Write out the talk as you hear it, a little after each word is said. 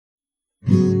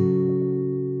The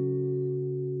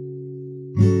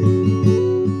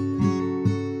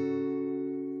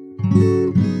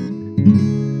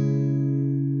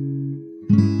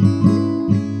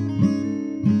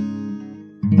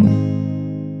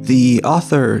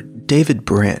author David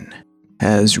Brin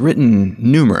has written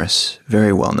numerous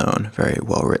very well-known, very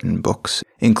well-written books,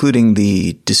 including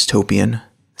the dystopian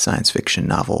science fiction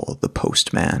novel The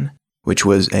Postman, which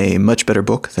was a much better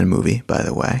book than movie, by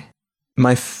the way.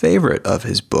 My favorite of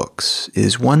his books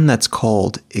is one that's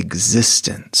called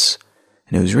Existence,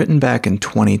 and it was written back in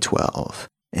 2012.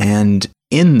 And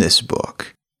in this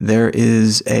book, there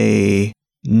is a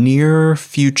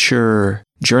near-future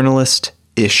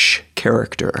journalist-ish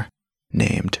character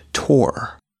named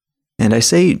Tor. And I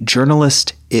say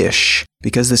journalist-ish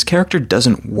because this character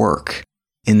doesn't work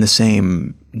in the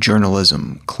same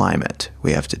journalism climate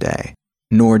we have today,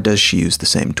 nor does she use the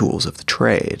same tools of the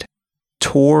trade.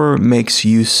 Tor makes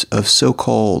use of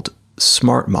so-called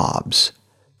smart mobs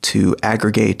to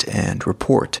aggregate and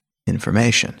report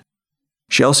information.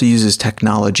 She also uses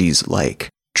technologies like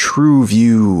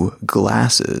TrueView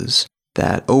glasses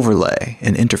that overlay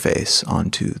an interface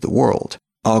onto the world.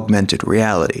 Augmented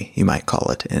reality, you might call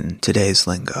it in today's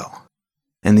lingo.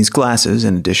 And these glasses,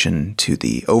 in addition to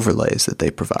the overlays that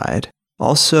they provide,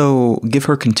 also give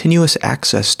her continuous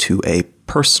access to a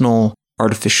personal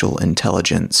artificial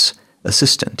intelligence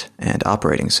assistant and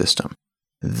operating system.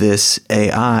 This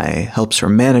AI helps her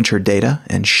manage her data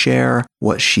and share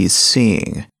what she's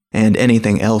seeing and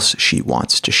anything else she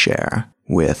wants to share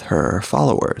with her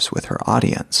followers, with her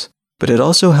audience. But it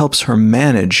also helps her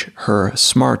manage her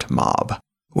smart mob.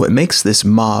 What makes this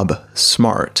mob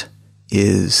smart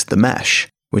is the mesh,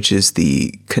 which is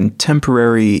the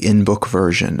contemporary in-book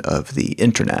version of the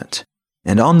internet.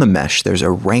 And on the mesh, there's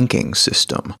a ranking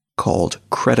system called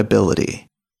credibility.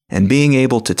 And being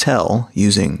able to tell,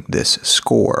 using this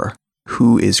score,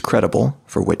 who is credible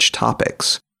for which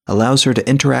topics, allows her to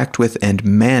interact with and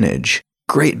manage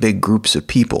great big groups of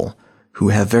people who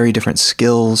have very different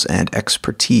skills and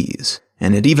expertise.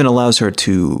 And it even allows her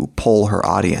to poll her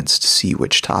audience to see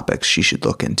which topics she should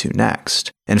look into next,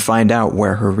 and find out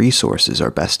where her resources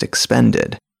are best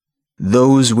expended.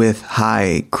 Those with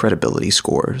high credibility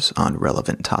scores on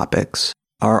relevant topics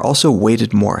are also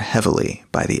weighted more heavily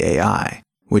by the AI,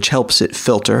 which helps it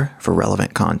filter for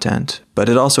relevant content, but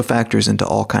it also factors into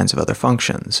all kinds of other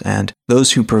functions, and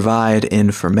those who provide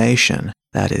information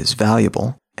that is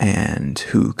valuable and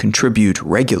who contribute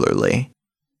regularly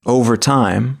over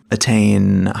time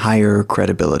attain higher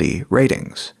credibility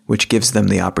ratings, which gives them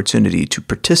the opportunity to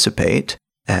participate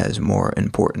as more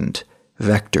important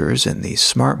vectors in these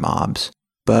smart mobs,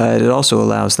 but it also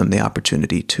allows them the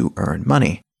opportunity to earn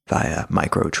money via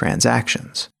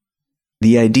microtransactions.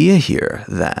 The idea here,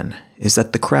 then, is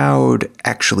that the crowd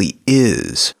actually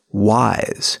is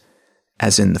wise,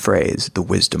 as in the phrase, the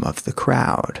wisdom of the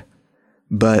crowd,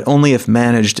 but only if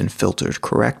managed and filtered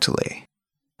correctly.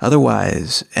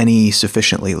 Otherwise, any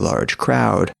sufficiently large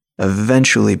crowd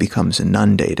eventually becomes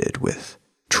inundated with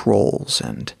trolls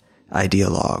and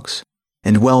ideologues,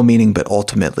 and well-meaning but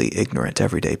ultimately ignorant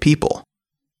everyday people,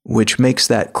 which makes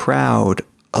that crowd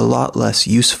a lot less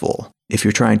useful if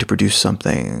you're trying to produce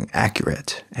something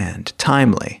accurate and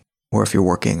timely, or if you're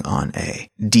working on a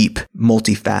deep,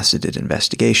 multifaceted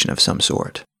investigation of some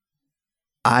sort.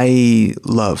 I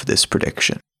love this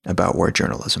prediction about where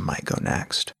journalism might go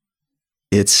next.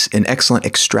 It's an excellent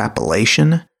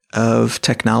extrapolation of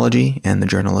technology and the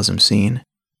journalism scene.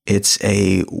 It's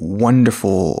a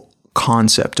wonderful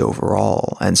concept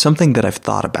overall, and something that I've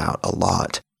thought about a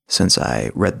lot since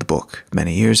I read the book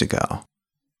many years ago.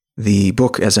 The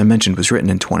book, as I mentioned, was written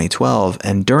in 2012,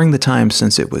 and during the time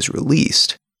since it was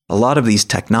released, a lot of these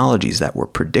technologies that were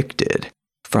predicted,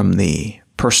 from the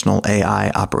personal AI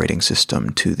operating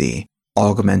system to the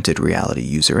augmented reality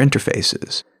user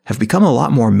interfaces, have become a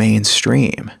lot more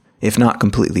mainstream, if not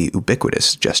completely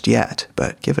ubiquitous just yet,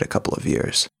 but give it a couple of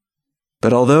years.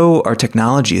 But although our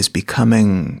technology is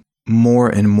becoming more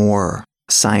and more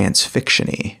science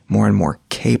fiction-y, more and more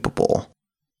capable,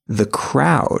 the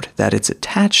crowd that it's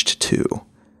attached to,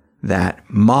 that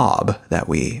mob that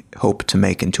we hope to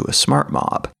make into a smart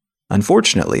mob,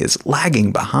 unfortunately is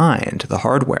lagging behind the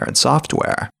hardware and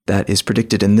software that is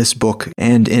predicted in this book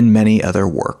and in many other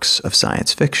works of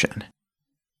science fiction.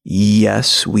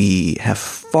 Yes, we have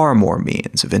far more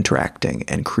means of interacting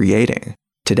and creating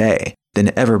today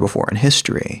than ever before in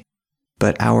history,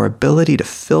 but our ability to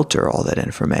filter all that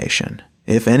information,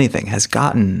 if anything, has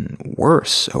gotten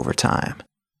worse over time.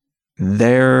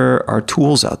 There are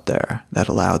tools out there that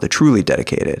allow the truly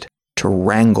dedicated to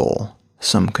wrangle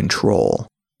some control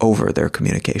over their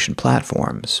communication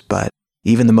platforms, but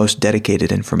even the most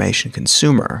dedicated information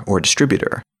consumer or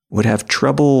distributor would have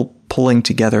trouble pulling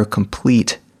together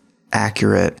complete,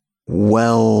 accurate,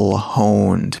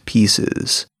 well-honed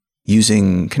pieces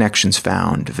using connections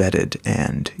found, vetted,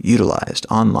 and utilized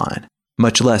online,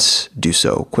 much less do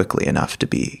so quickly enough to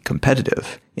be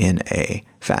competitive in a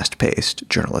fast-paced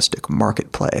journalistic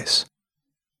marketplace.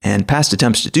 And past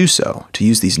attempts to do so, to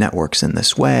use these networks in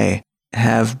this way,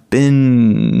 have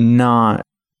been not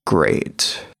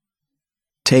great.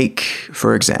 Take,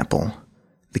 for example,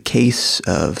 the case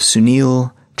of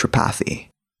Sunil Tripathi.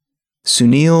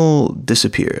 Sunil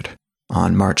disappeared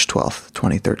on March 12,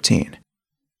 2013.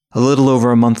 A little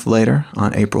over a month later,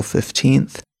 on April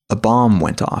 15th, a bomb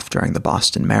went off during the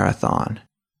Boston Marathon.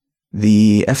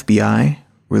 The FBI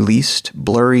released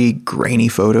blurry, grainy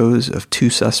photos of two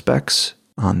suspects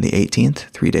on the 18th,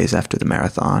 3 days after the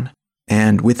marathon,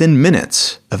 and within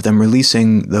minutes of them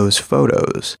releasing those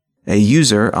photos, a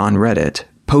user on Reddit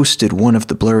posted one of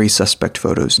the blurry suspect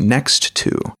photos next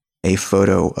to a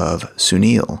photo of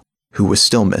Sunil, who was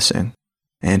still missing,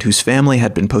 and whose family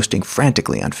had been posting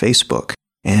frantically on Facebook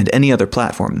and any other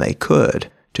platform they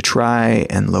could to try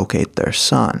and locate their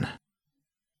son.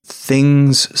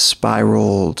 Things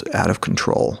spiraled out of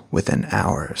control within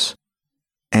hours.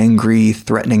 Angry,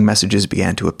 threatening messages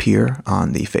began to appear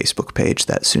on the Facebook page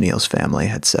that Sunil's family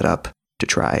had set up to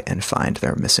try and find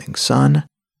their missing son.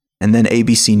 And then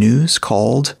ABC News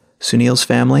called Sunil's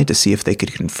family to see if they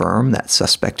could confirm that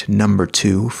suspect number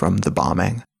 2 from the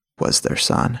bombing was their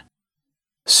son.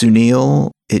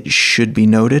 Sunil, it should be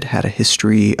noted, had a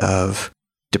history of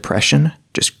depression,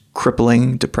 just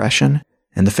crippling depression,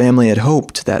 and the family had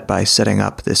hoped that by setting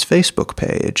up this Facebook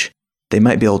page, they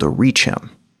might be able to reach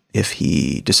him if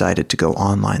he decided to go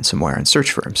online somewhere and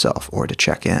search for himself or to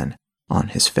check in on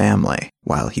his family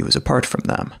while he was apart from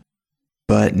them.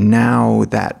 But now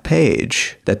that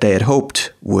page that they had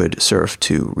hoped would serve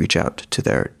to reach out to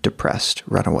their depressed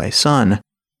runaway son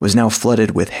was now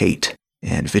flooded with hate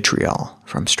and vitriol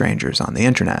from strangers on the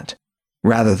internet,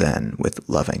 rather than with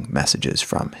loving messages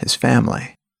from his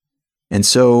family. And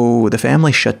so the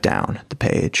family shut down the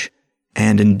page,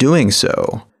 and in doing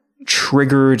so,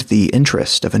 triggered the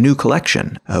interest of a new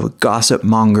collection of gossip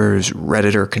mongers,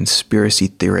 Redditor conspiracy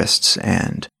theorists,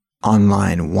 and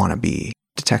online wannabe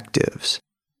detectives.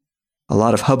 A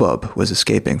lot of hubbub was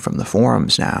escaping from the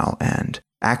forums now, and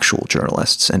actual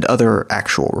journalists and other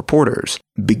actual reporters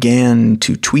began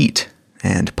to tweet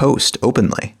and post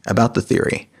openly about the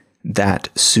theory that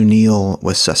Sunil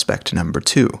was suspect number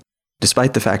 2,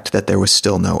 despite the fact that there was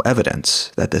still no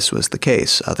evidence that this was the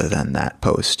case other than that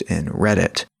post in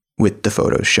Reddit with the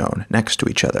photos shown next to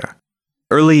each other.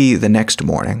 Early the next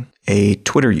morning, a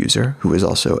Twitter user, who is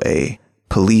also a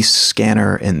police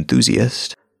scanner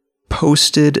enthusiast,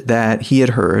 posted that he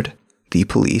had heard the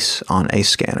police on a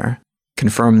scanner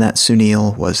confirm that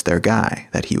Sunil was their guy,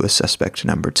 that he was suspect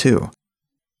number 2.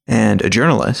 And a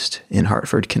journalist in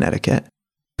Hartford, Connecticut,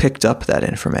 picked up that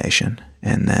information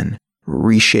and then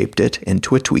reshaped it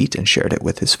into a tweet and shared it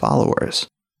with his followers.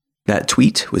 That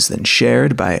tweet was then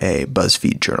shared by a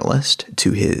BuzzFeed journalist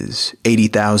to his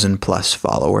 80,000 plus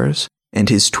followers, and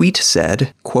his tweet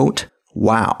said, quote,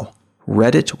 "Wow,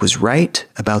 Reddit was right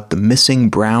about the missing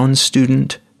Brown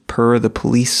student per the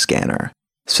police scanner.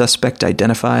 Suspect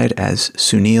identified as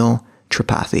Sunil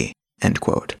Tripathi," end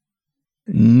quote.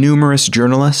 Numerous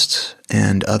journalists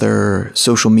and other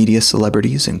social media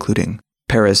celebrities, including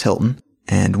Perez Hilton,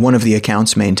 and one of the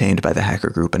accounts maintained by the hacker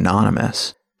group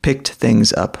Anonymous, picked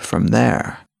things up from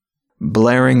there,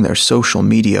 blaring their social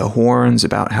media horns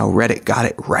about how Reddit got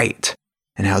it right,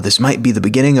 and how this might be the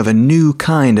beginning of a new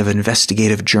kind of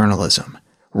investigative journalism,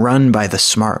 run by the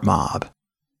smart mob.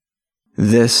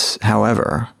 This,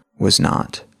 however, was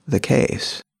not the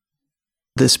case.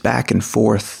 This back and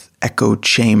forth echo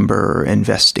chamber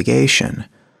investigation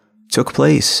took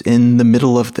place in the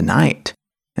middle of the night,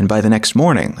 and by the next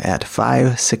morning at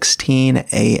 5:16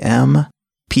 a.m.,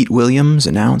 Pete Williams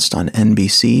announced on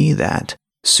NBC that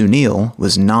Sunil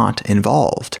was not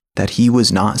involved, that he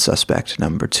was not suspect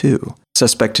number 2.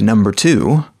 Suspect number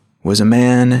 2 was a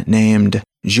man named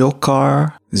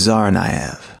Dzhokhar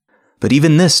Tsarnaev. But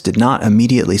even this did not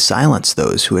immediately silence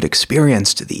those who had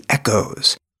experienced the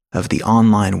echoes of the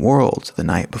online world the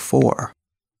night before.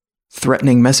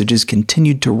 Threatening messages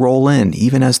continued to roll in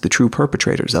even as the true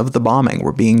perpetrators of the bombing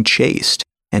were being chased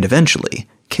and eventually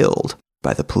killed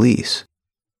by the police.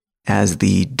 As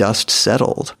the dust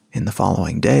settled in the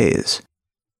following days,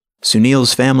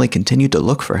 Sunil's family continued to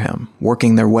look for him,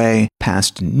 working their way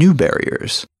past new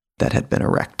barriers that had been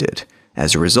erected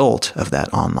as a result of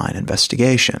that online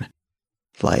investigation,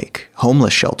 like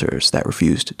homeless shelters that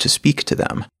refused to speak to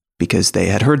them because they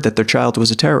had heard that their child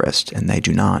was a terrorist, and they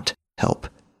do not help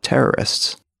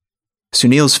terrorists.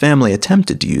 Sunil's family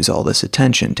attempted to use all this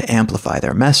attention to amplify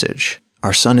their message.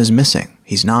 Our son is missing.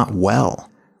 He's not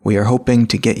well. We are hoping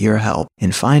to get your help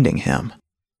in finding him.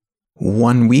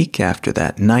 1 week after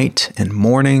that night and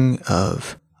morning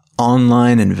of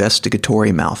online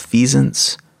investigatory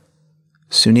malfeasance,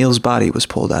 Sunil's body was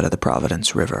pulled out of the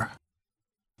Providence River.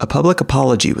 A public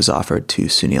apology was offered to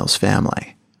Sunil's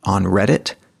family on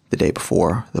Reddit the day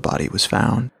before the body was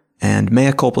found, and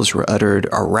mea culpas were uttered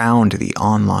around the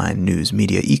online news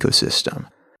media ecosystem.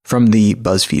 From the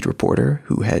BuzzFeed reporter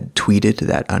who had tweeted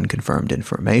that unconfirmed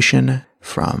information,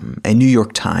 from a New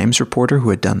York Times reporter who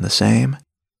had done the same.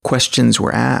 Questions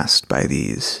were asked by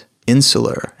these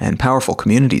insular and powerful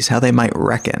communities how they might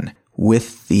reckon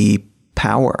with the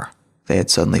power they had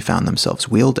suddenly found themselves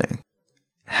wielding.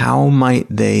 How might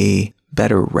they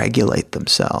better regulate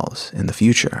themselves in the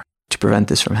future to prevent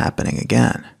this from happening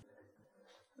again?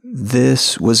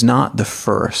 This was not the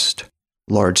first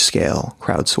large-scale,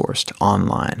 crowdsourced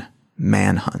online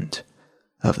manhunt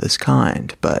of this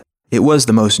kind, but it was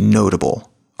the most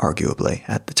notable, arguably,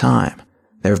 at the time.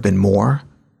 There have been more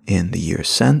in the years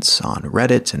since on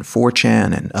Reddit and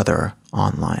 4chan and other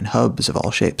online hubs of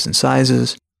all shapes and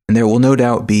sizes, and there will no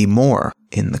doubt be more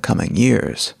in the coming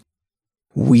years.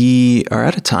 We are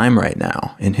at a time right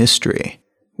now in history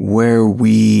where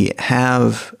we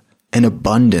have an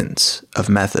abundance of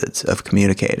methods of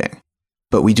communicating,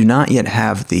 but we do not yet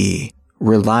have the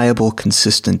reliable,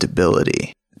 consistent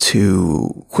ability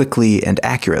to quickly and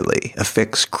accurately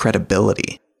affix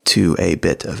credibility to a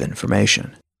bit of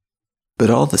information.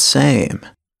 But all the same,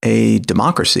 a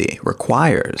democracy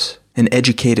requires an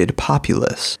educated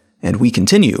populace, and we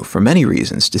continue, for many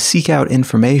reasons, to seek out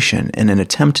information in an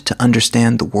attempt to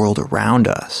understand the world around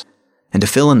us and to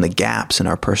fill in the gaps in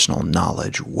our personal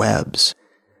knowledge webs.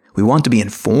 We want to be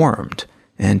informed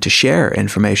and to share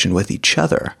information with each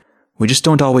other. We just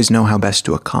don't always know how best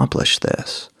to accomplish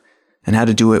this, and how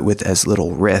to do it with as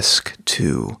little risk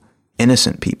to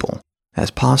innocent people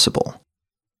as possible.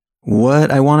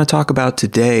 What I want to talk about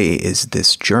today is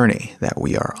this journey that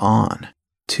we are on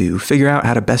to figure out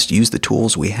how to best use the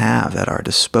tools we have at our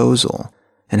disposal,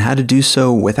 and how to do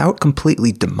so without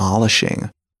completely demolishing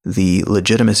the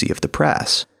legitimacy of the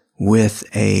press with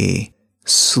a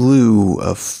slew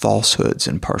of falsehoods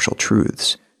and partial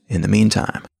truths in the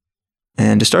meantime.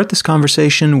 And to start this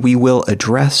conversation, we will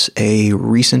address a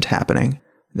recent happening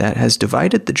that has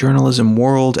divided the journalism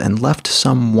world and left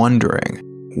some wondering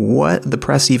what the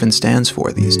press even stands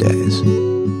for these days.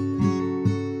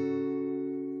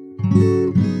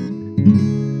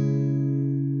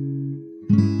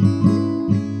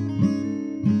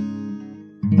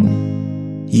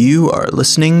 You are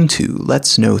listening to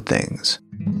Let's Know Things.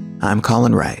 I'm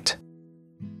Colin Wright.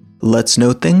 Let's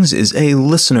Know Things is a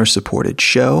listener-supported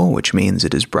show, which means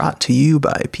it is brought to you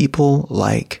by people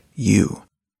like you.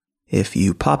 If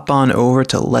you pop on over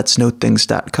to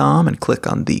letsknowthings.com and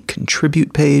click on the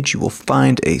Contribute page, you will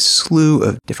find a slew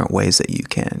of different ways that you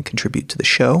can contribute to the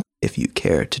show, if you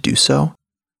care to do so.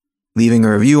 Leaving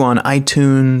a review on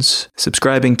iTunes,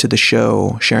 subscribing to the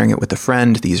show, sharing it with a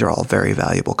friend, these are all very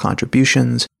valuable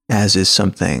contributions, as is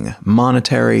something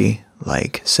monetary,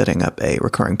 like setting up a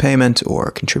recurring payment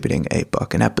or contributing a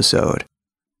buck an episode.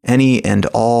 Any and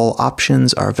all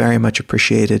options are very much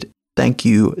appreciated. Thank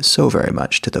you so very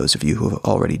much to those of you who have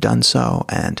already done so,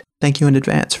 and thank you in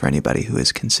advance for anybody who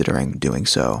is considering doing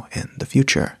so in the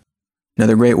future.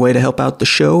 Another great way to help out the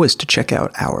show is to check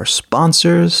out our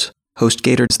sponsors.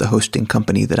 HostGator is the hosting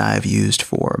company that I've used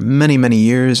for many, many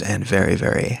years and very,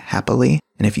 very happily.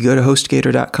 And if you go to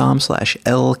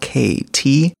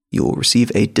hostgator.com/LKT, you will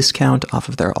receive a discount off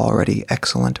of their already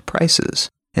excellent prices.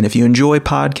 And if you enjoy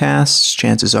podcasts,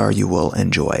 chances are you will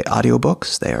enjoy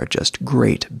audiobooks. They are just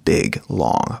great, big,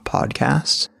 long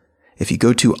podcasts. If you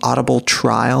go to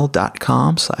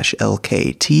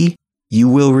audibletrial.com/LKT, you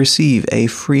will receive a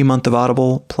free month of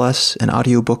Audible plus an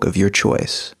audiobook of your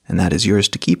choice. And that is yours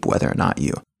to keep whether or not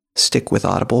you stick with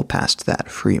Audible past that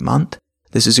free month.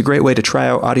 This is a great way to try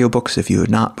out audiobooks if you have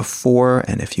not before,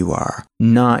 and if you are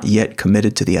not yet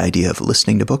committed to the idea of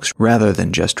listening to books rather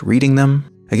than just reading them.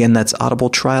 Again, that's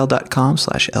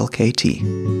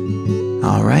audibletrial.com/LKT.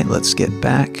 All right, let's get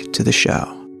back to the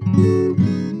show.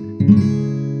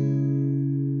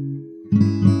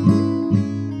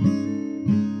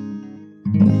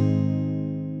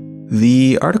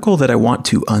 The article that I want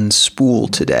to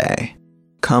unspool today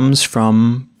comes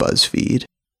from BuzzFeed,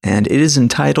 and it is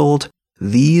entitled,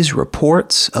 "These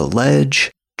Reports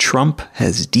Allege Trump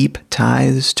Has Deep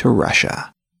Ties to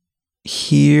Russia."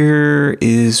 Here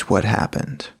is what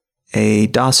happened. a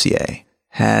dossier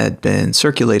had been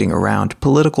circulating around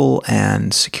political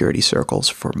and security circles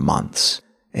for months.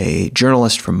 A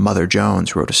journalist from Mother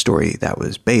Jones wrote a story that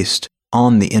was based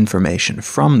on the information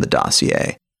from the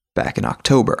dossier back in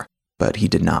October, but he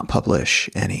did not publish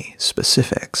any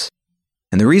specifics.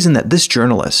 And the reason that this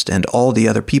journalist and all the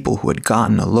other people who had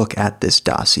gotten a look at this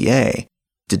dossier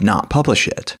did not publish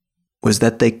it was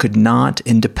that they could not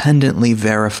independently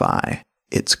verify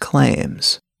its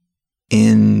claims.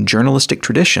 In journalistic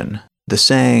tradition, the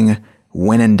saying,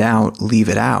 "when in doubt, leave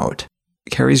it out,"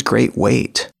 carries great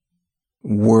weight.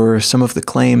 Were some of the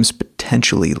claims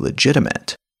potentially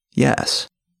legitimate? Yes.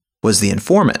 Was the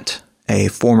informant, a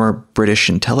former British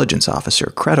intelligence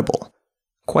officer, credible?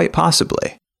 Quite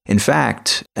possibly. In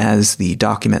fact, as the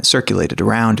document circulated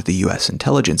around the U.S.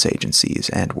 intelligence agencies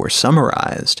and were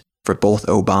summarized for both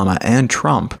Obama and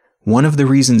Trump, one of the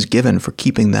reasons given for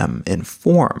keeping them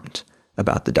informed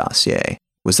about the dossier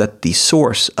was that the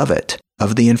source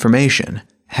of the information,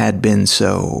 had been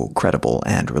so credible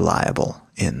and reliable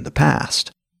in the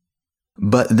past.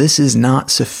 But this is not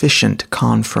sufficient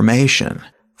confirmation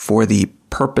for the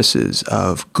purposes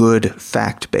of good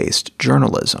fact-based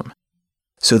journalism.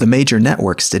 So the major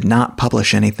networks did not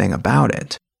publish anything about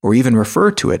it, or even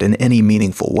refer to it in any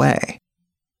meaningful way.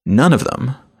 None of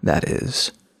them, that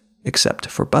is, except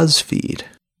for BuzzFeed,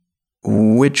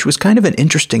 which was kind of an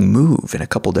interesting move in a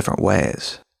couple different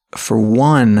ways. For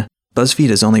one, BuzzFeed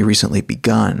has only recently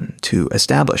begun to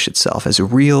establish itself as a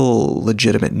real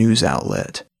legitimate news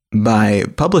outlet by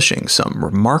publishing some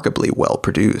remarkably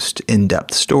well-produced,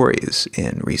 in-depth stories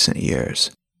in recent years.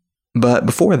 But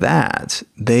before that,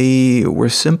 they were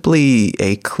simply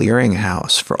a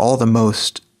clearinghouse for all the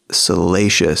most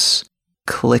salacious,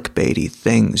 clickbaity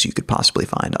things you could possibly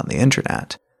find on the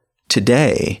internet.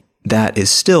 Today, that is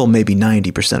still maybe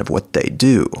 90% of what they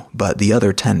do, but the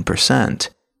other 10%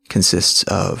 consists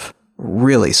of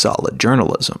really solid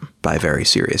journalism by very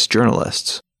serious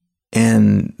journalists.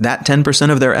 And that 10%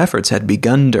 of their efforts had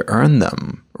begun to earn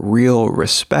them real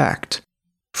respect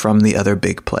from the other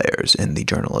big players in the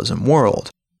journalism world.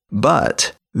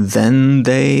 But then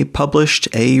they published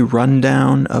a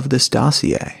rundown of this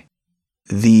dossier.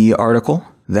 The article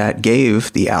that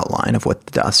gave the outline of what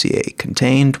the dossier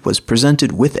contained was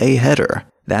presented with a header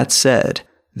that said,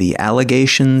 "The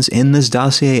allegations in this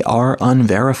dossier are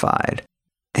unverified,"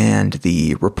 and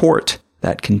the report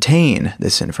that contain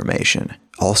this information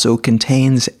also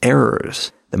contains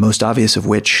errors, the most obvious of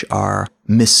which are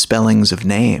misspellings of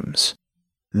names.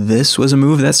 This was a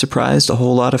move that surprised a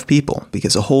whole lot of people,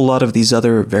 because a whole lot of these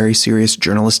other very serious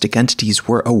journalistic entities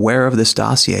were aware of this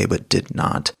dossier but did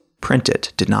not print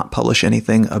it, did not publish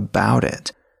anything about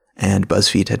it, and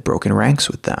BuzzFeed had broken ranks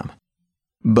with them.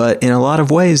 But in a lot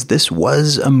of ways, this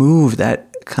was a move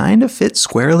that kind of fit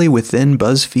squarely within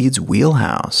BuzzFeed's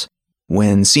wheelhouse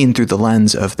when seen through the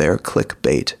lens of their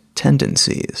clickbait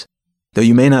tendencies. Though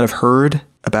you may not have heard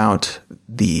about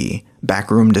the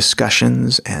backroom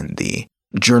discussions and the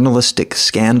journalistic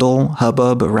scandal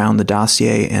hubbub around the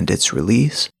dossier and its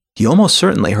release, you almost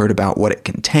certainly heard about what it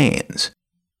contains,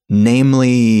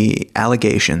 namely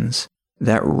allegations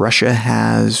that Russia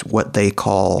has what they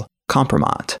call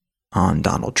kompromat on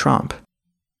Donald Trump.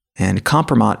 And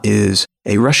kompromat is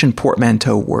a Russian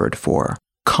portmanteau word for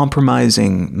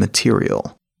compromising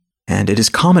material. And it is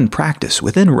common practice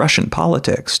within Russian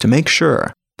politics to make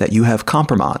sure that you have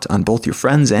kompromat on both your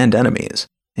friends and enemies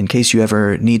in case you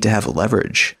ever need to have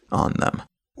leverage on them,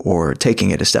 or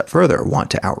taking it a step further,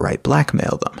 want to outright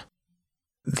blackmail them.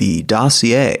 The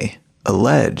dossier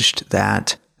alleged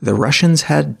that the Russians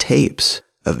had tapes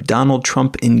of Donald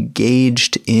Trump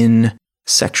engaged in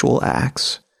sexual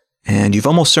acts, and you've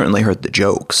almost certainly heard the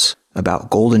jokes about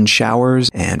golden showers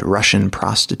and Russian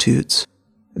prostitutes.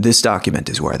 This document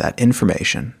is where that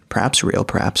information, perhaps real,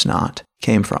 perhaps not,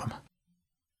 came from.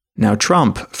 Now,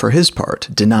 Trump, for his part,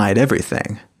 denied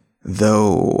everything,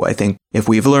 though I think if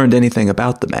we've learned anything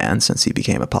about the man since he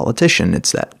became a politician,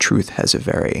 it's that truth has a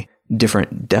very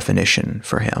different definition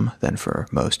for him than for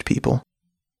most people.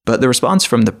 But the response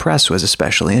from the press was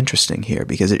especially interesting here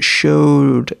because it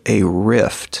showed a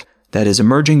rift that is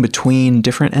emerging between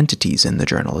different entities in the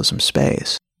journalism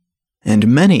space. And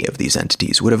many of these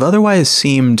entities would have otherwise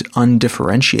seemed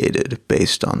undifferentiated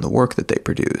based on the work that they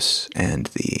produce and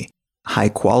the high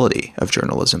quality of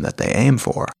journalism that they aim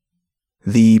for.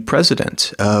 The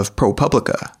president of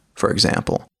ProPublica, for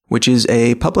example, which is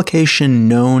a publication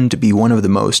known to be one of the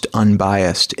most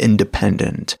unbiased,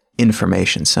 independent,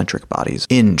 information-centric bodies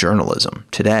in journalism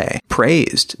today,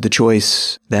 praised the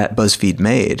choice that BuzzFeed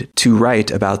made to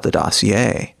write about the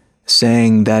dossier,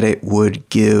 saying that it would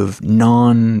give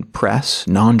non-press,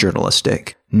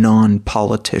 non-journalistic,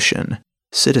 non-politician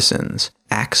citizens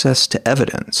access to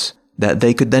evidence that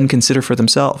they could then consider for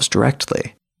themselves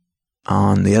directly.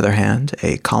 On the other hand,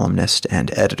 a columnist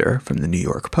and editor from the New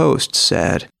York Post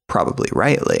said, probably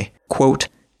rightly, quote,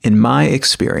 "In my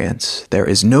experience, there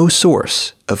is no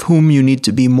source of whom you need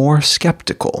to be more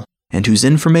skeptical and whose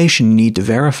information you need to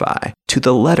verify to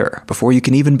the letter before you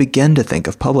can even begin to think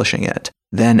of publishing it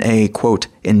than a, quote,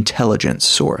 intelligence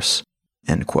source,"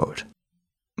 end quote.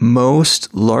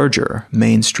 Most larger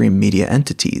mainstream media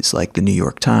entities like the New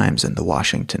York Times and the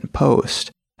Washington Post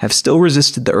have still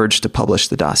resisted the urge to publish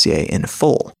the dossier in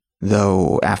full,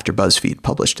 though after BuzzFeed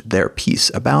published their piece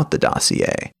about the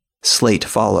dossier, Slate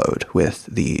followed with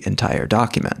the entire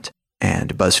document,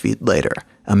 and BuzzFeed later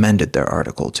amended their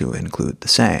article to include the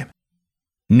same.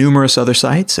 Numerous other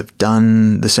sites have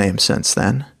done the same since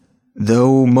then,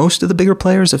 though most of the bigger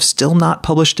players have still not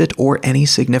published it or any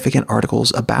significant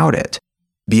articles about it,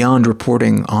 beyond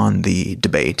reporting on the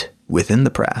debate within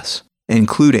the press,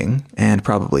 including, and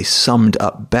probably summed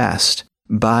up best,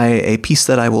 by a piece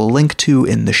that I will link to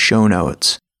in the show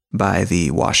notes by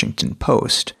the Washington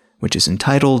Post, which is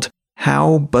entitled,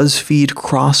 "How BuzzFeed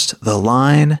Crossed the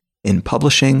Line in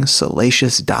Publishing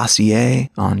Salacious Dossier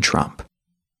on Trump."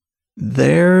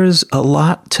 There's a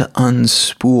lot to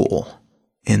unspool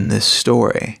in this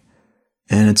story,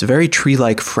 and it's a very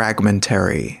tree-like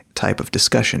fragmentary type of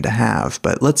discussion to have,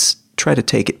 but let's try to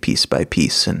take it piece by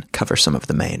piece and cover some of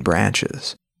the main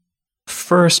branches.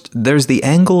 First, there's the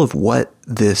angle of what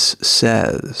this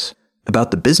says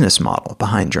about the business model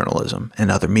behind journalism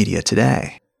and other media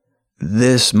today.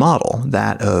 This model,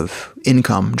 that of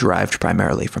income derived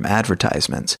primarily from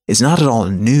advertisements, is not at all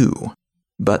new,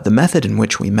 but the method in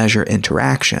which we measure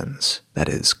interactions, that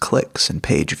is, clicks and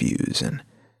page views and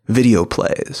video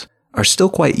plays, are still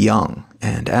quite young,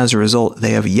 and as a result,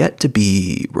 they have yet to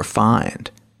be refined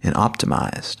and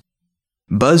optimized.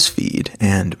 BuzzFeed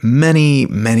and many,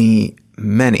 many,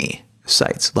 many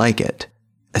sites like it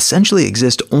essentially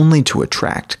exist only to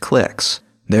attract clicks.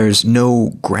 There's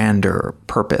no grander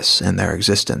purpose in their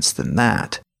existence than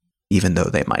that, even though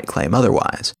they might claim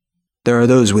otherwise. There are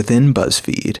those within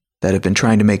BuzzFeed that have been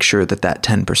trying to make sure that that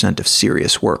 10% of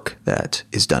serious work that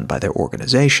is done by their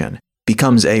organization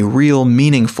becomes a real,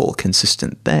 meaningful,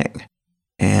 consistent thing,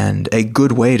 and a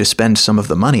good way to spend some of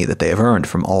the money that they have earned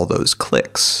from all those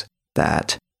clicks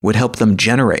that would help them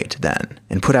generate then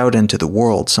and put out into the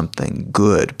world something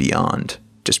good beyond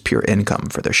just pure income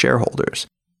for their shareholders.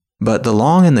 But the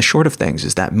long and the short of things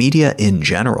is that media in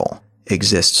general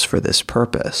exists for this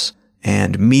purpose,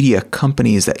 and media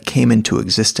companies that came into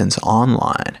existence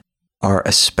online are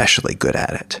especially good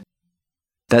at it.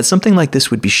 That something like this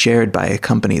would be shared by a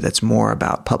company that's more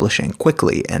about publishing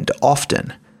quickly and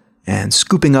often, and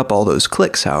scooping up all those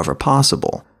clicks however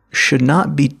possible, should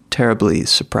not be terribly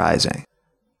surprising.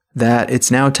 That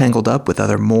it's now tangled up with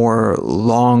other more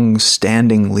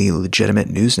long-standingly legitimate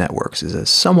news networks is a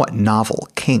somewhat novel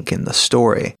kink in the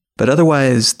story, but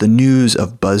otherwise the news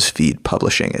of BuzzFeed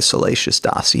publishing a salacious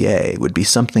dossier would be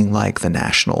something like the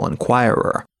National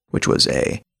Enquirer, which was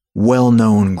a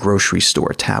well-known grocery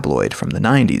store tabloid from the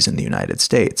 90s in the United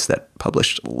States that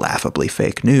published laughably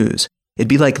fake news. It'd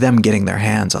be like them getting their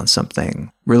hands on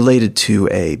something related to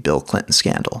a Bill Clinton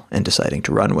scandal and deciding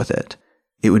to run with it.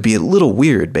 It would be a little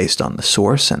weird based on the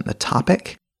source and the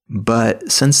topic, but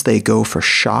since they go for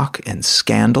shock and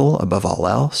scandal above all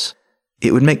else,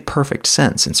 it would make perfect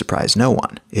sense and surprise no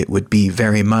one. It would be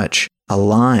very much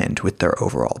aligned with their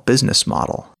overall business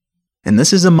model. And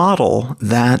this is a model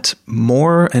that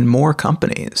more and more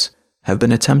companies have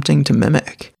been attempting to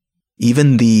mimic.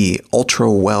 Even the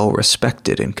ultra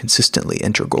well-respected and consistently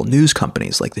integral news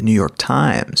companies like the New York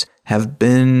Times have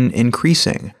been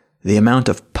increasing the amount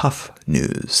of puff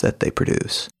news that they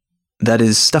produce. That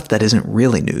is stuff that isn't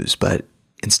really news, but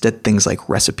instead things like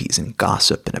recipes and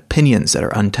gossip and opinions that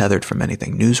are untethered from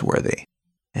anything newsworthy,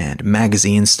 and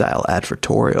magazine-style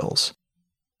advertorials.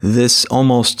 This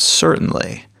almost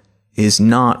certainly is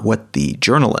not what the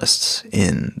journalists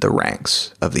in the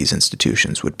ranks of these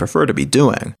institutions would prefer to be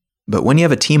doing. But when you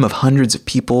have a team of hundreds of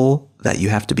people that you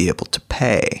have to be able to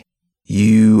pay,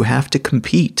 you have to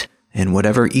compete in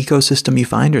whatever ecosystem you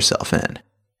find yourself in.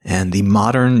 And the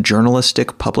modern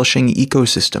journalistic publishing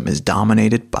ecosystem is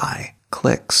dominated by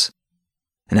clicks.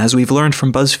 And as we've learned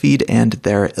from BuzzFeed and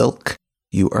their ilk,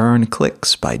 you earn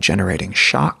clicks by generating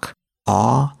shock,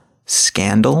 awe,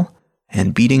 scandal,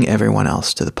 and beating everyone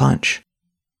else to the punch.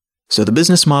 So the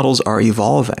business models are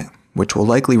evolving, which will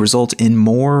likely result in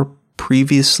more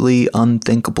previously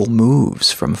unthinkable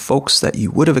moves from folks that you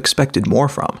would have expected more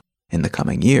from, in the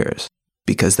coming years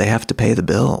because they have to pay the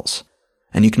bills.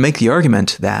 And you can make the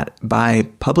argument that by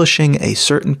publishing a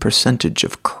certain percentage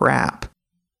of crap,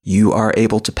 you are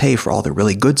able to pay for all the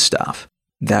really good stuff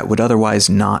that would otherwise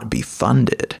not be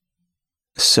funded.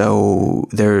 So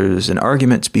there's an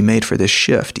argument to be made for this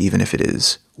shift, even if it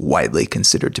is widely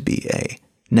considered to be a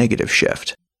negative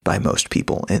shift by most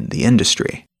people in the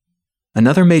industry.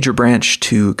 Another major branch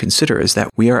to consider is that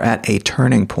we are at a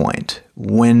turning point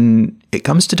when it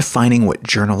comes to defining what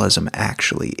journalism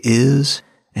actually is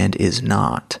and is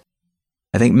not.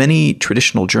 I think many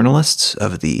traditional journalists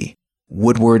of the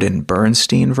Woodward and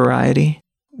Bernstein variety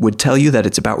would tell you that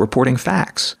it's about reporting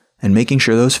facts and making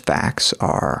sure those facts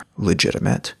are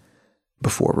legitimate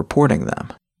before reporting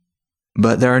them.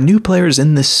 But there are new players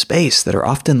in this space that are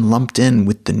often lumped in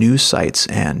with the news sites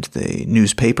and the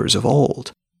newspapers of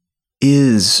old.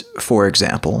 Is, for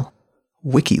example,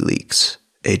 WikiLeaks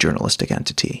a journalistic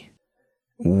entity?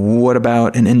 What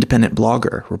about an independent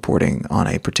blogger reporting on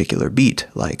a particular beat,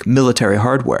 like military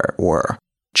hardware or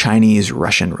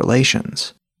Chinese-Russian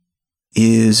relations?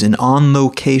 Is an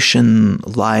on-location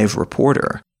live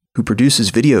reporter who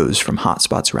produces videos from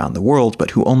hotspots around the world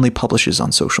but who only publishes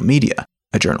on social media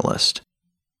a journalist?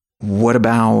 What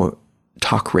about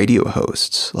talk radio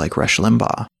hosts like Rush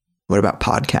Limbaugh? What about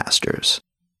podcasters?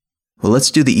 Well,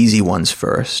 let's do the easy ones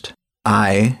first.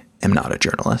 I am not a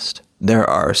journalist. There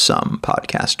are some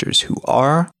podcasters who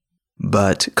are,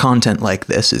 but content like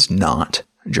this is not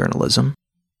journalism.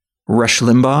 Rush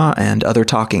Limbaugh and other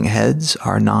talking heads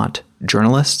are not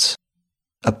journalists.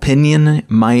 Opinion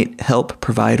might help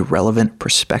provide relevant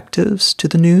perspectives to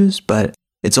the news, but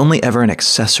it's only ever an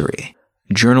accessory.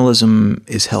 Journalism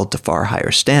is held to far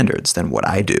higher standards than what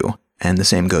I do, and the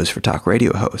same goes for talk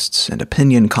radio hosts and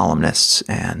opinion columnists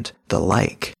and the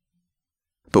like.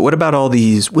 But what about all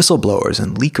these whistleblowers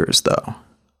and leakers, though?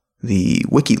 The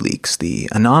WikiLeaks, the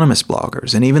anonymous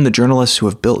bloggers, and even the journalists who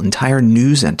have built entire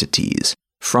news entities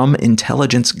from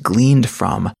intelligence gleaned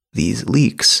from these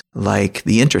leaks, like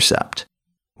The Intercept,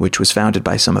 which was founded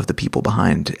by some of the people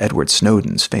behind Edward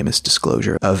Snowden's famous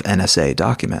disclosure of NSA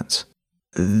documents.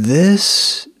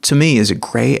 This, to me, is a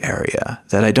gray area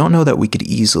that I don't know that we could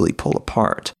easily pull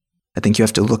apart. I think you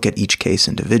have to look at each case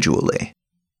individually.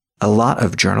 A lot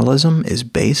of journalism is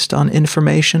based on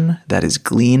information that is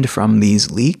gleaned from these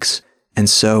leaks, and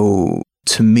so,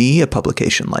 to me, a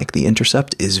publication like The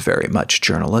Intercept is very much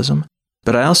journalism.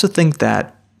 But I also think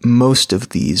that most of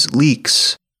these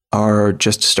leaks are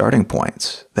just starting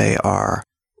points. They are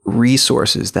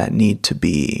resources that need to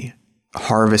be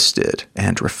harvested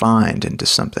and refined into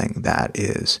something that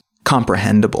is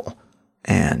comprehensible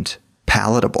and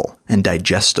palatable and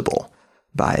digestible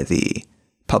by the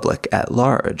public at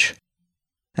large.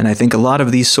 And I think a lot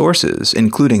of these sources,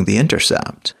 including The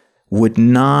Intercept, would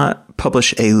not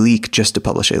publish a leak just to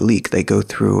publish a leak. They go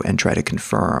through and try to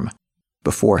confirm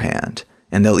beforehand.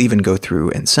 And they'll even go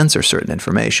through and censor certain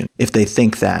information if they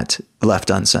think that left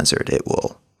uncensored, it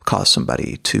will cause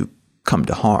somebody to come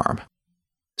to harm.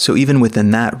 So even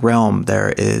within that realm,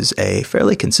 there is a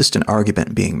fairly consistent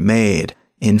argument being made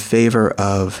in favor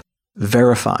of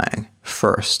verifying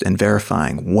first and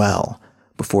verifying well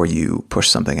before you push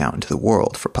something out into the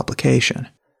world for publication.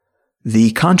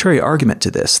 The contrary argument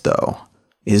to this, though,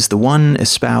 is the one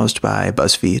espoused by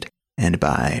BuzzFeed and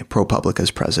by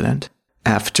ProPublica's president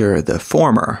after the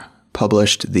former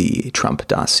published the Trump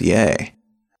dossier.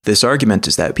 This argument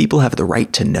is that people have the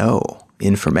right to know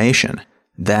information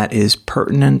that is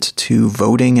pertinent to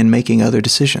voting and making other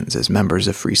decisions as members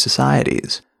of free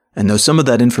societies. And though some of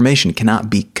that information cannot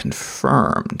be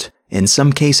confirmed, in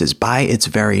some cases, by its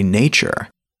very nature,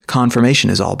 confirmation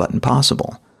is all but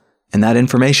impossible. And that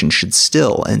information should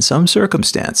still, in some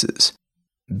circumstances,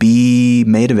 be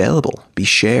made available, be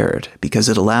shared, because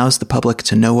it allows the public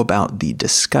to know about the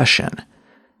discussion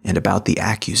and about the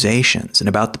accusations and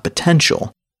about the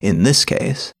potential, in this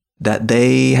case, that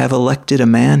they have elected a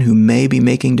man who may be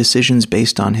making decisions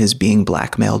based on his being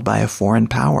blackmailed by a foreign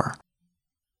power.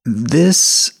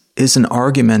 This is an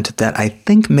argument that I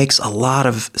think makes a lot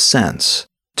of sense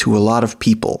to a lot of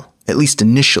people, at least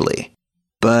initially,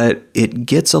 but it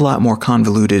gets a lot more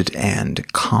convoluted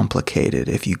and complicated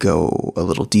if you go a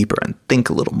little deeper and think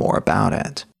a little more about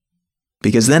it.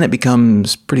 Because then it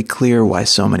becomes pretty clear why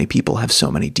so many people have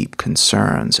so many deep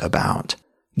concerns about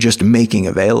just making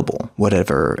available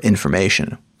whatever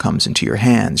information comes into your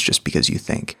hands just because you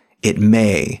think it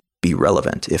may be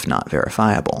relevant, if not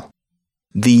verifiable.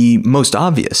 The most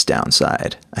obvious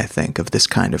downside, I think, of this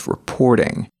kind of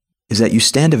reporting is that you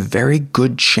stand a very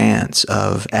good chance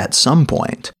of, at some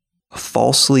point,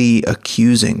 falsely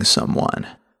accusing someone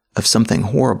of something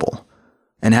horrible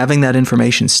and having that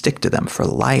information stick to them for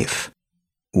life.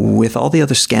 With all the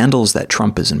other scandals that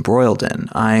Trump is embroiled in,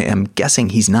 I am guessing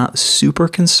he's not super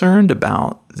concerned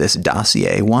about this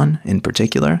dossier one in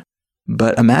particular.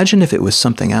 But imagine if it was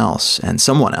something else and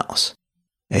someone else,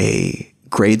 a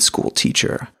grade school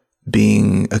teacher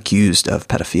being accused of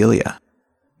pedophilia,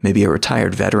 maybe a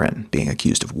retired veteran being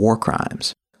accused of war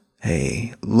crimes,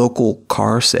 a local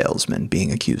car salesman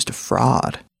being accused of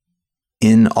fraud.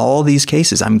 In all these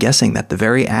cases, I'm guessing that the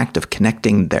very act of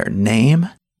connecting their name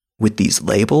with these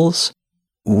labels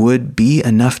would be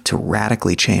enough to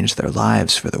radically change their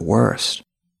lives for the worst.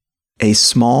 A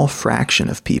small fraction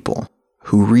of people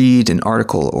who read an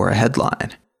article or a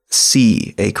headline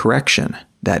see a correction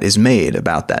that is made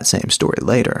about that same story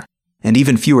later, and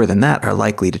even fewer than that are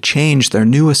likely to change their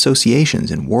new associations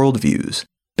and worldviews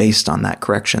based on that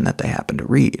correction that they happen to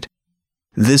read.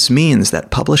 This means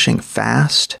that publishing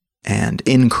fast and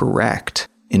incorrect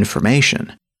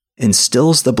information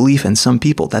instills the belief in some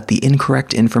people that the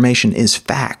incorrect information is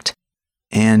fact.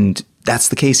 And that's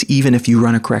the case even if you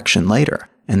run a correction later,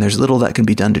 and there's little that can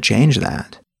be done to change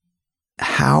that.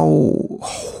 How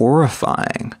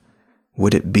horrifying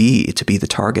would it be to be the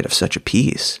target of such a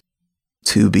piece?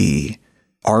 To be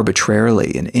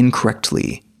arbitrarily and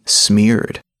incorrectly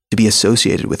smeared, to be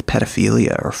associated with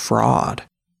pedophilia or fraud.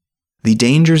 The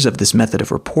dangers of this method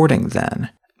of reporting, then,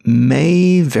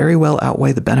 may very well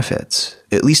outweigh the benefits,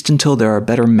 at least until there are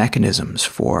better mechanisms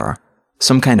for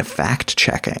some kind of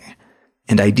fact-checking,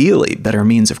 and ideally better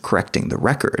means of correcting the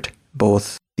record,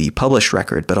 both the published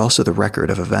record but also the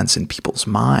record of events in people's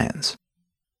minds.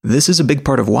 This is a big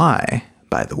part of why,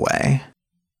 by the way,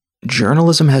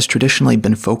 journalism has traditionally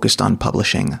been focused on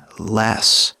publishing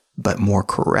less but more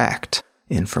correct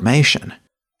information,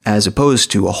 as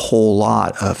opposed to a whole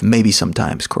lot of maybe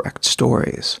sometimes correct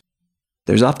stories.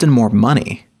 There's often more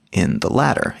money in the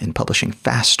latter, in publishing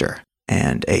faster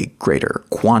and a greater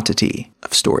quantity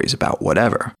of stories about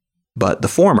whatever. But the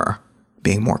former,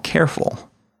 being more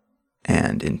careful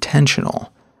and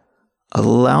intentional,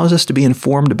 allows us to be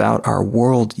informed about our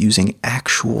world using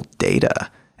actual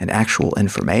data and actual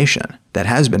information that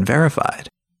has been verified.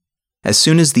 As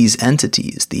soon as these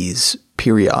entities, these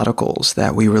periodicals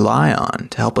that we rely on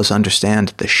to help us understand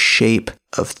the shape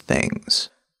of things,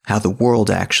 how the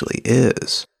world actually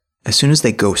is, as soon as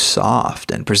they go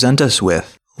soft and present us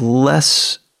with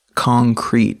less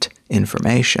concrete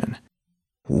information,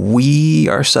 we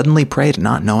are suddenly prey to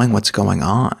not knowing what's going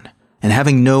on and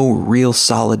having no real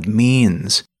solid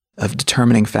means of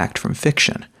determining fact from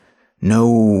fiction,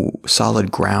 no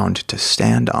solid ground to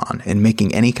stand on in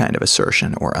making any kind of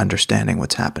assertion or understanding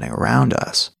what's happening around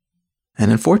us.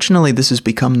 And unfortunately, this has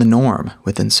become the norm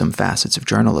within some facets of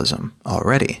journalism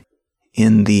already.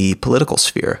 In the political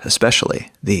sphere,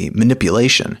 especially, the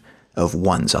manipulation of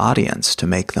one's audience to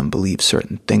make them believe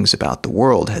certain things about the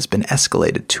world has been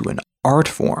escalated to an art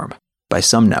form by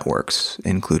some networks,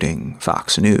 including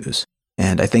Fox News.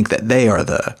 And I think that they are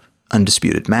the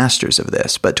undisputed masters of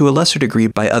this, but to a lesser degree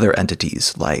by other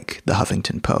entities like the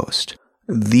Huffington Post.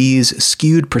 These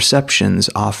skewed perceptions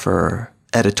offer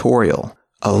editorial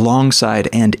alongside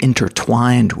and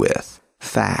intertwined with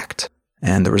fact.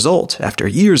 And the result, after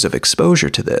years of exposure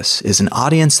to this, is an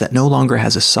audience that no longer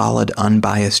has a solid,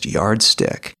 unbiased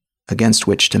yardstick against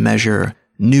which to measure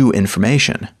new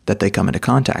information that they come into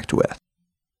contact with.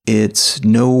 It's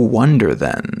no wonder,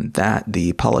 then, that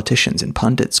the politicians and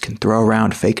pundits can throw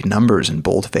around fake numbers and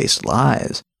bold-faced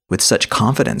lies with such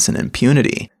confidence and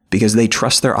impunity because they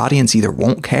trust their audience either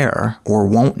won't care or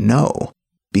won't know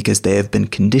because they have been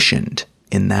conditioned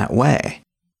in that way.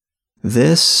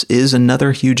 This is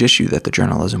another huge issue that the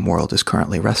journalism world is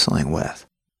currently wrestling with.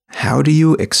 How do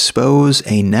you expose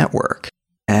a network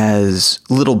as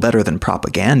little better than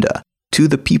propaganda to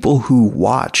the people who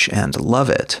watch and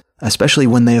love it, especially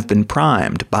when they have been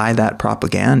primed by that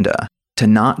propaganda to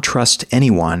not trust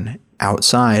anyone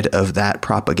outside of that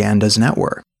propaganda's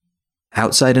network?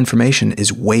 Outside information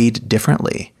is weighed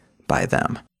differently by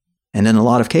them. And in a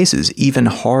lot of cases, even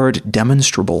hard,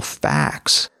 demonstrable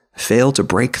facts fail to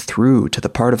break through to the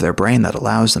part of their brain that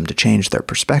allows them to change their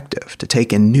perspective, to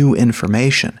take in new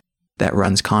information that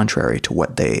runs contrary to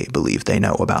what they believe they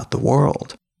know about the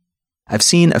world. I've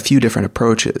seen a few different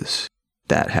approaches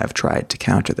that have tried to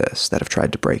counter this, that have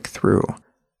tried to break through,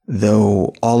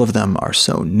 though all of them are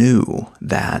so new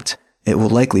that it will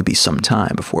likely be some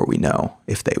time before we know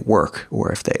if they work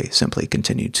or if they simply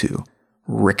continue to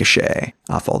ricochet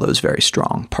off all those very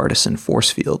strong partisan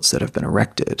force fields that have been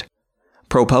erected.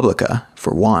 ProPublica,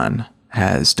 for one,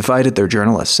 has divided their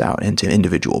journalists out into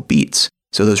individual beats,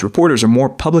 so those reporters are more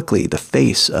publicly the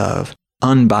face of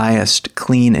unbiased,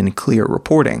 clean and clear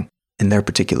reporting, in their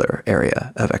particular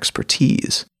area of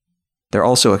expertise. They're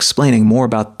also explaining more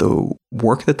about the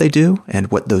work that they do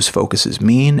and what those focuses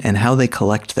mean and how they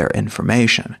collect their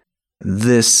information.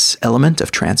 This element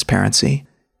of transparency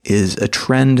is a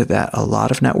trend that a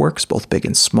lot of networks, both big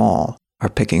and small, are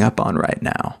picking up on right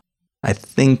now. I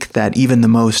think that even the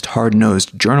most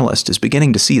hard-nosed journalist is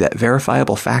beginning to see that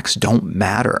verifiable facts don't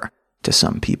matter to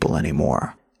some people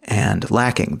anymore. And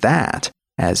lacking that,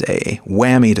 as a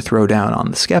whammy to throw down on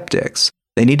the skeptics,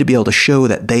 they need to be able to show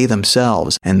that they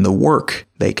themselves and the work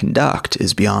they conduct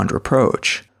is beyond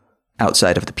reproach,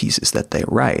 outside of the pieces that they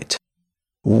write.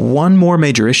 One more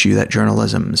major issue that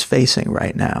journalism is facing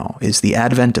right now is the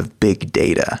advent of big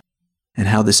data and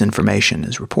how this information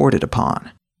is reported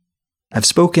upon. I've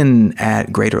spoken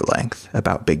at greater length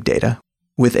about big data,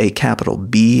 with a capital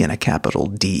B and a capital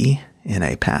D in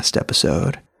a past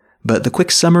episode. But the quick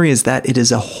summary is that it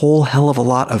is a whole hell of a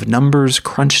lot of numbers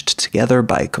crunched together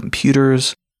by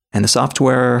computers, and the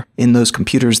software in those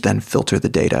computers then filter the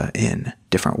data in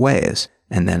different ways,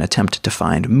 and then attempt to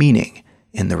find meaning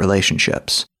in the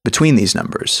relationships between these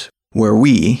numbers, where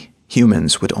we,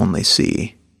 humans, would only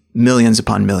see millions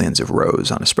upon millions of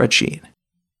rows on a spreadsheet.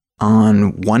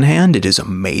 On one hand, it is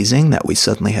amazing that we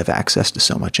suddenly have access to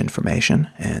so much information,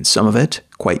 and some of it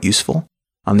quite useful.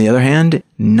 On the other hand,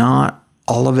 not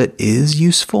all of it is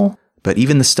useful, but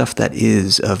even the stuff that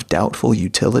is of doubtful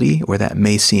utility, or that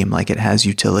may seem like it has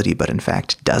utility but in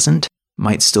fact doesn't,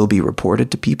 might still be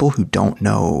reported to people who don't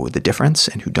know the difference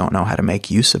and who don't know how to make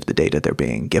use of the data they're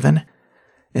being given.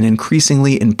 An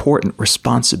increasingly important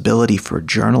responsibility for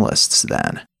journalists,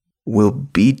 then, will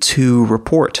be to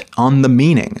report on the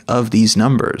meaning of these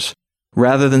numbers,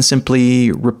 rather than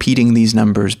simply repeating these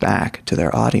numbers back to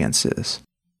their audiences.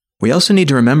 We also need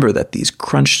to remember that these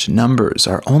crunched numbers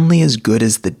are only as good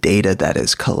as the data that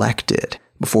is collected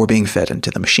before being fed into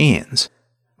the machines,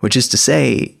 which is to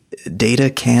say,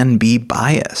 data can be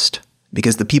biased,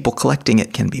 because the people collecting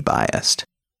it can be biased,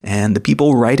 and the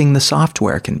people writing the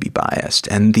software can be biased,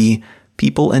 and the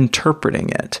people interpreting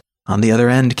it on the other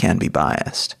end can be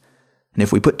biased. And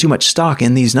if we put too much stock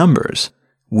in these numbers,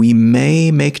 we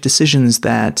may make decisions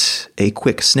that a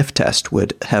quick sniff test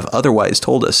would have otherwise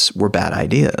told us were bad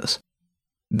ideas.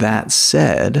 That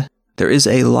said, there is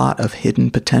a lot of hidden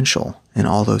potential in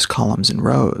all those columns and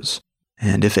rows.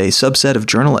 And if a subset of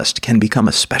journalists can become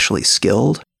especially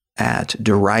skilled at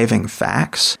deriving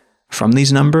facts from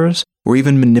these numbers, or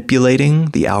even manipulating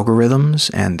the algorithms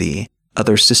and the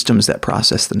other systems that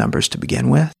process the numbers to begin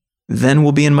with, then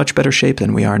we'll be in much better shape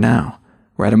than we are now.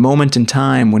 We're at a moment in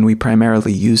time when we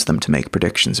primarily use them to make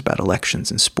predictions about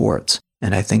elections and sports,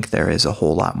 and I think there is a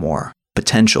whole lot more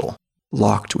potential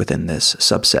locked within this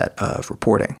subset of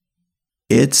reporting.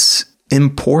 It's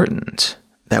important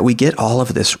that we get all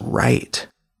of this right.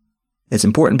 It's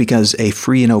important because a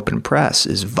free and open press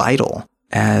is vital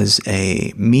as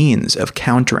a means of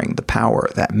countering the power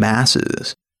that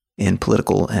masses in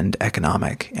political and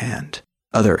economic and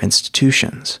other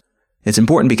institutions. It's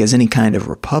important because any kind of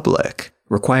republic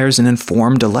requires an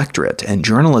informed electorate, and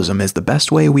journalism is the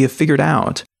best way we have figured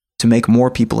out to make more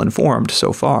people informed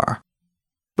so far.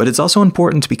 But it's also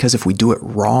important because if we do it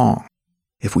wrong,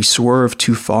 if we swerve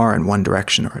too far in one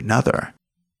direction or another,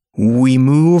 we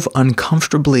move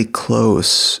uncomfortably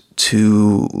close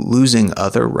to losing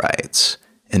other rights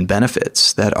and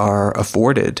benefits that are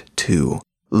afforded to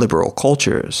liberal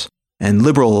cultures. And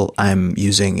liberal, I'm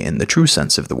using in the true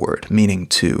sense of the word, meaning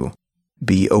to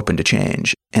be open to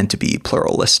change and to be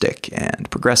pluralistic and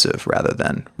progressive rather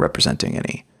than representing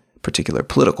any particular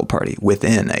political party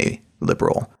within a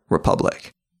liberal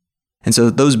republic. And so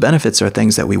those benefits are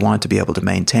things that we want to be able to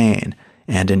maintain,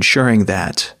 and ensuring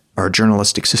that our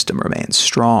journalistic system remains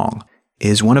strong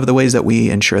is one of the ways that we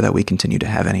ensure that we continue to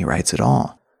have any rights at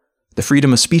all. The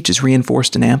freedom of speech is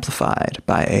reinforced and amplified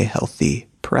by a healthy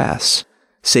press.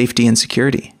 Safety and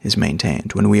security is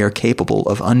maintained when we are capable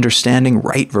of understanding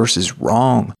right versus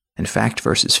wrong and fact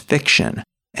versus fiction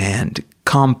and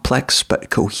complex but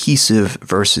cohesive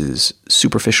versus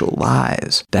superficial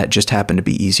lies that just happen to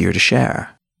be easier to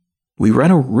share. We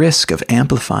run a risk of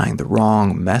amplifying the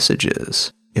wrong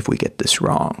messages if we get this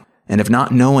wrong, and of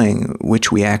not knowing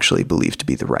which we actually believe to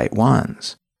be the right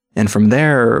ones. And from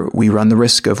there, we run the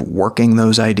risk of working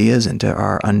those ideas into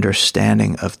our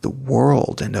understanding of the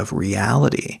world and of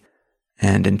reality,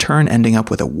 and in turn ending up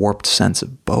with a warped sense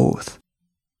of both.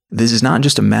 This is not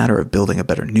just a matter of building a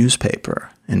better newspaper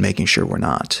and making sure we're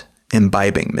not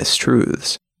imbibing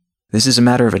mistruths. This is a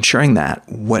matter of ensuring that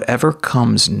whatever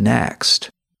comes next,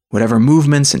 whatever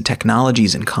movements and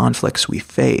technologies and conflicts we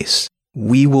face,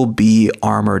 we will be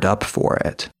armored up for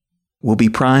it. We'll be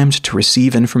primed to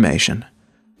receive information,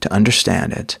 to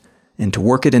understand it, and to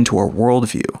work it into our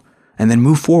worldview, and then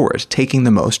move forward, taking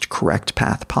the most correct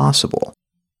path possible.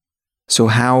 So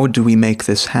how do we make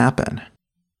this happen?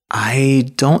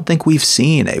 I don't think we've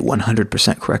seen a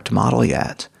 100% correct model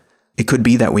yet. It could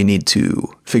be that we need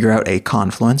to figure out a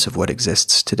confluence of what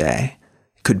exists today.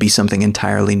 It could be something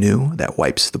entirely new that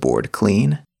wipes the board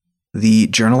clean. The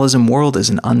journalism world is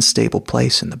an unstable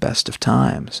place in the best of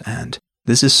times, and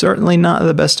this is certainly not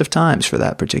the best of times for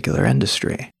that particular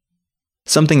industry.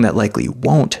 Something that likely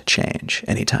won't change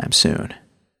anytime soon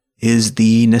is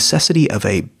the necessity of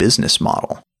a business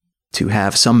model to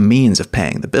have some means of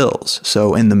paying the bills.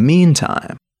 So in the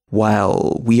meantime,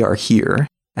 while we are here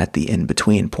at the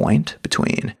in-between point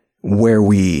between where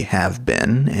we have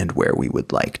been and where we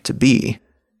would like to be,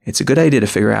 it's a good idea to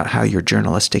figure out how your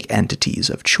journalistic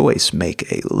entities of choice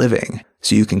make a living,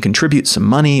 so you can contribute some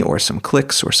money or some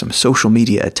clicks or some social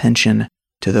media attention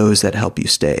to those that help you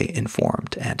stay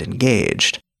informed and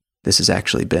engaged. This has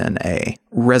actually been a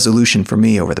resolution for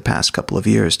me over the past couple of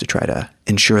years to try to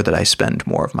ensure that I spend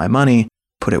more of my money,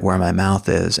 put it where my mouth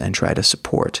is, and try to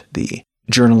support the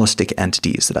journalistic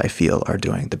entities that I feel are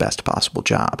doing the best possible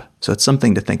job. So it's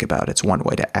something to think about. It's one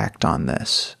way to act on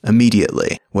this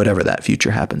immediately, whatever that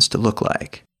future happens to look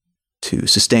like, to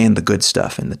sustain the good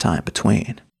stuff in the time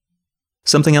between.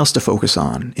 Something else to focus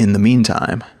on in the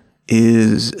meantime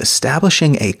is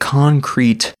establishing a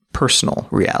concrete personal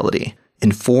reality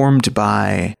informed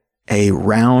by a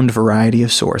round variety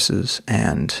of sources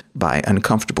and by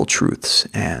uncomfortable truths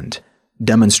and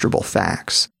demonstrable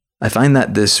facts. I find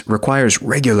that this requires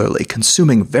regularly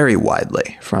consuming very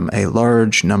widely from a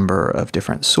large number of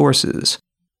different sources,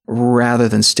 rather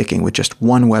than sticking with just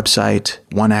one website,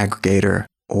 one aggregator,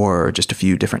 or just a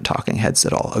few different talking heads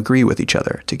that all agree with each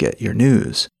other to get your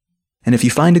news. And if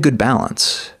you find a good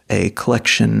balance, a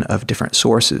collection of different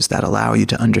sources that allow you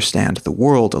to understand the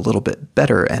world a little bit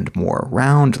better and more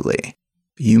roundly,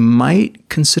 you might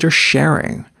consider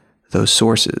sharing those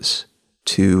sources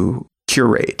to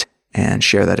curate and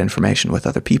share that information with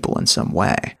other people in some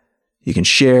way. You can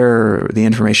share the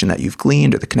information that you've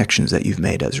gleaned or the connections that you've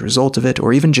made as a result of it,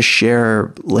 or even just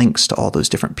share links to all those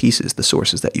different pieces, the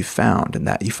sources that you've found and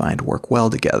that you find work well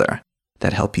together,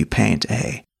 that help you paint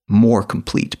a more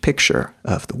complete picture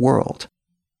of the world.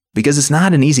 Because it's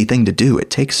not an easy thing to do. It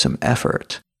takes some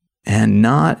effort. And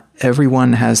not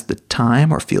everyone has the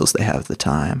time or feels they have the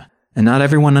time. And not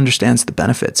everyone understands the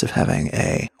benefits of having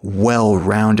a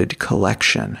well-rounded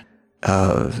collection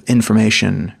of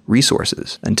information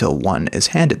resources until one is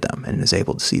handed them and is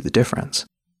able to see the difference.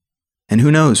 And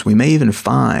who knows, we may even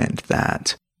find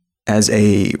that as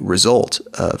a result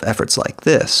of efforts like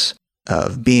this,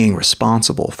 of being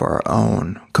responsible for our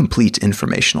own complete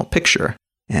informational picture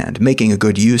and making a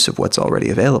good use of what's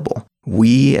already available,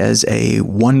 we as a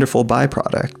wonderful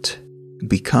byproduct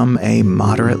become a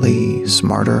moderately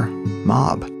smarter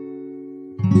mob.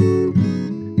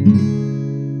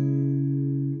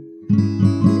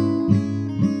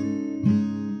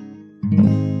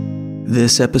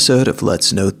 This episode of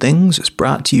Let's Know Things is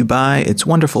brought to you by its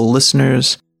wonderful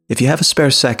listeners. If you have a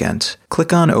spare second,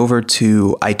 click on over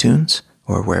to iTunes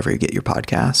or wherever you get your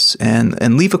podcasts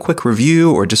and leave a quick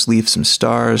review or just leave some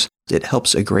stars. It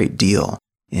helps a great deal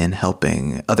in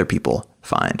helping other people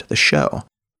find the show.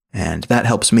 And that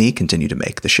helps me continue to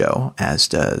make the show, as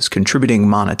does contributing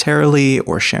monetarily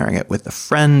or sharing it with a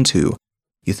friend who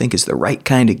you think is the right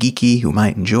kind of geeky who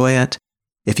might enjoy it.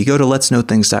 If you go to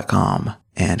letsknowthings.com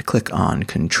and click on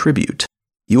Contribute,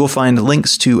 you will find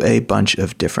links to a bunch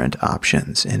of different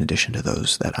options in addition to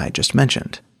those that I just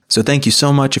mentioned. So thank you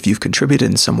so much if you've contributed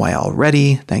in some way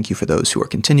already. Thank you for those who are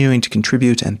continuing to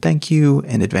contribute, and thank you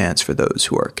in advance for those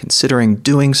who are considering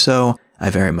doing so. I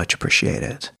very much appreciate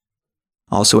it.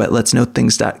 Also at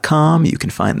letsknowthings.com, you can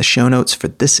find the show notes for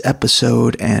this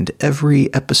episode and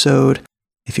every episode.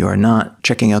 If you are not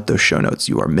checking out those show notes,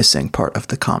 you are missing part of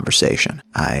the conversation.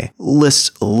 I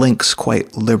list links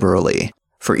quite liberally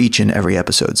for each and every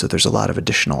episode, so there's a lot of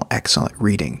additional excellent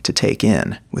reading to take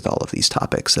in with all of these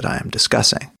topics that I am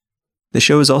discussing. The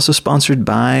show is also sponsored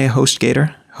by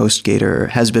HostGator. HostGator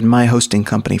has been my hosting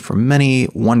company for many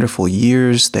wonderful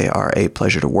years. They are a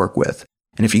pleasure to work with.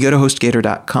 And if you go to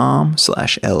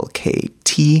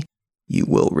hostgator.com/LKT, you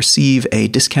will receive a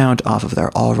discount off of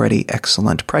their already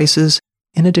excellent prices,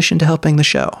 in addition to helping the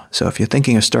show. So if you're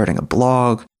thinking of starting a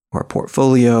blog or a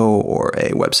portfolio or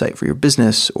a website for your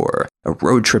business or a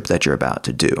road trip that you're about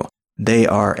to do, they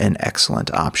are an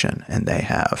excellent option, and they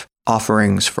have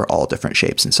offerings for all different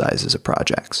shapes and sizes of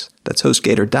projects. That's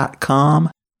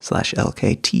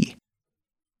hostgator.com/LKT.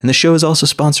 And the show is also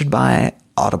sponsored by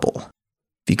Audible.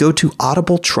 If you go to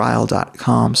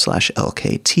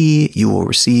audibletrial.com/LKT, you will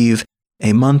receive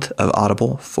a month of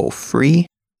Audible for free.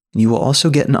 You will also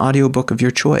get an audiobook of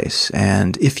your choice.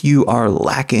 And if you are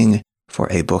lacking for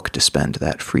a book to spend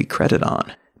that free credit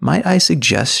on, might I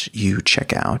suggest you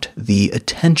check out The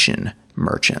Attention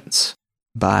Merchants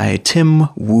by Tim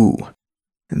Wu.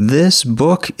 This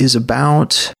book is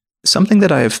about something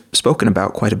that I've spoken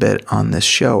about quite a bit on this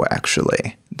show,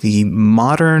 actually. The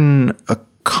modern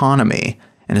economy,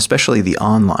 and especially the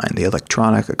online, the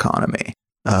electronic economy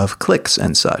of clicks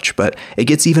and such. But it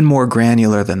gets even more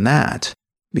granular than that,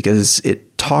 because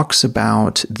it talks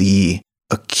about the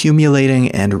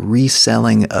accumulating and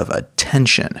reselling of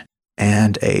attention.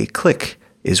 And a click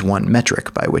is one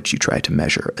metric by which you try to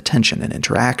measure attention and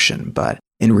interaction. But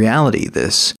in reality,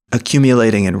 this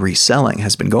accumulating and reselling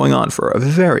has been going on for a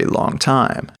very long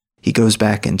time. He goes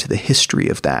back into the history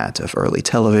of that, of early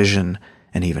television,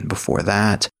 and even before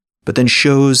that, but then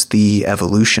shows the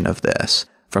evolution of this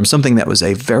from something that was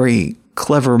a very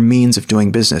clever means of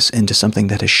doing business into something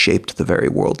that has shaped the very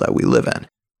world that we live in. And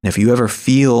if you ever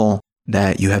feel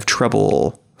that you have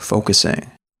trouble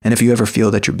focusing, and if you ever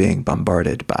feel that you're being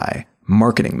bombarded by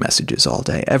marketing messages all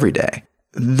day, every day,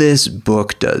 this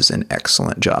book does an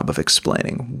excellent job of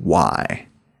explaining why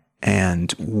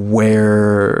and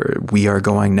where we are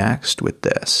going next with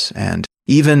this, and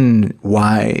even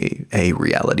why a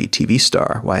reality TV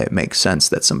star, why it makes sense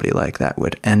that somebody like that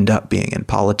would end up being in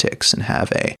politics and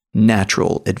have a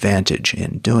natural advantage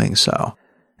in doing so.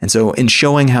 And so in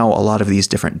showing how a lot of these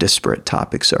different disparate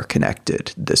topics are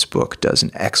connected, this book does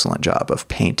an excellent job of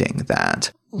painting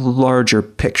that larger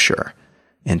picture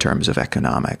in terms of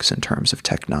economics, in terms of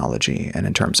technology, and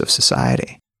in terms of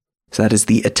society. So that is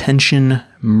The Attention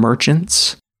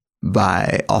Merchants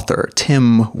by author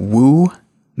Tim Wu,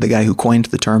 the guy who coined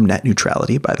the term net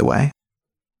neutrality, by the way.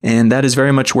 And that is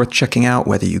very much worth checking out,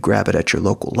 whether you grab it at your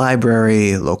local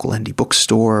library, local indie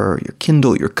bookstore, your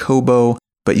Kindle, your Kobo.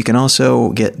 But you can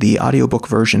also get the audiobook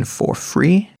version for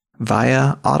free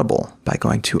via Audible by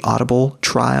going to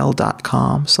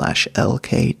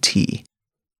audibletrial.com/LKT.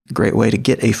 A great way to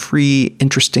get a free,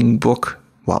 interesting book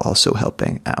while also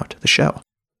helping out the show.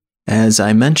 As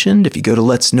I mentioned, if you go to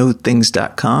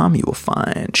letsknowthings.com, you will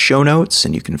find show notes,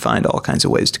 and you can find all kinds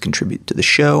of ways to contribute to the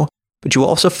show. But you will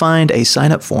also find a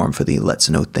sign-up form for the Let's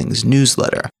Know Things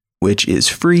newsletter, which is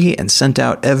free and sent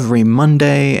out every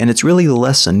Monday, and it's really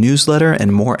less a newsletter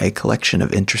and more a collection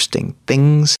of interesting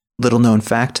things. Little known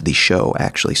fact, the show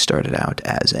actually started out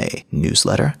as a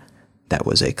newsletter that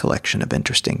was a collection of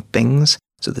interesting things.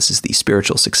 So this is the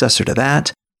spiritual successor to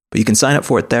that. But you can sign up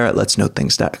for it there at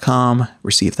letsknowthings.com,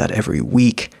 receive that every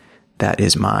week. That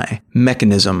is my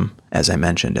mechanism, as I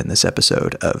mentioned in this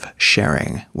episode, of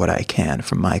sharing what I can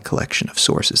from my collection of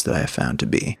sources that I have found to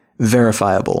be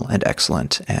verifiable and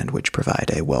excellent, and which provide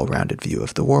a well-rounded view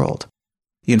of the world.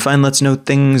 You can find Let's Know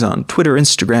Things on Twitter,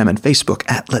 Instagram, and Facebook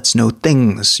at Let's Know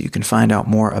Things. You can find out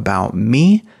more about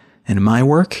me and my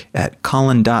work at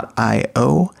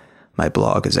Colin.io. My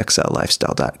blog is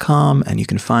exilelifestyle.com, and you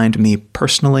can find me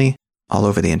personally all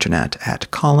over the internet at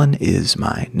Colin is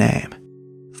my name.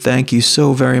 Thank you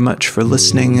so very much for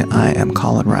listening. I am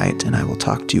Colin Wright, and I will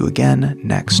talk to you again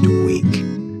next week.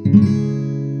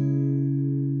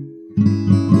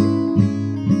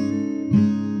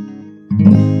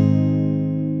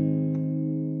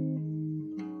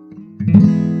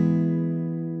 Mm-hmm.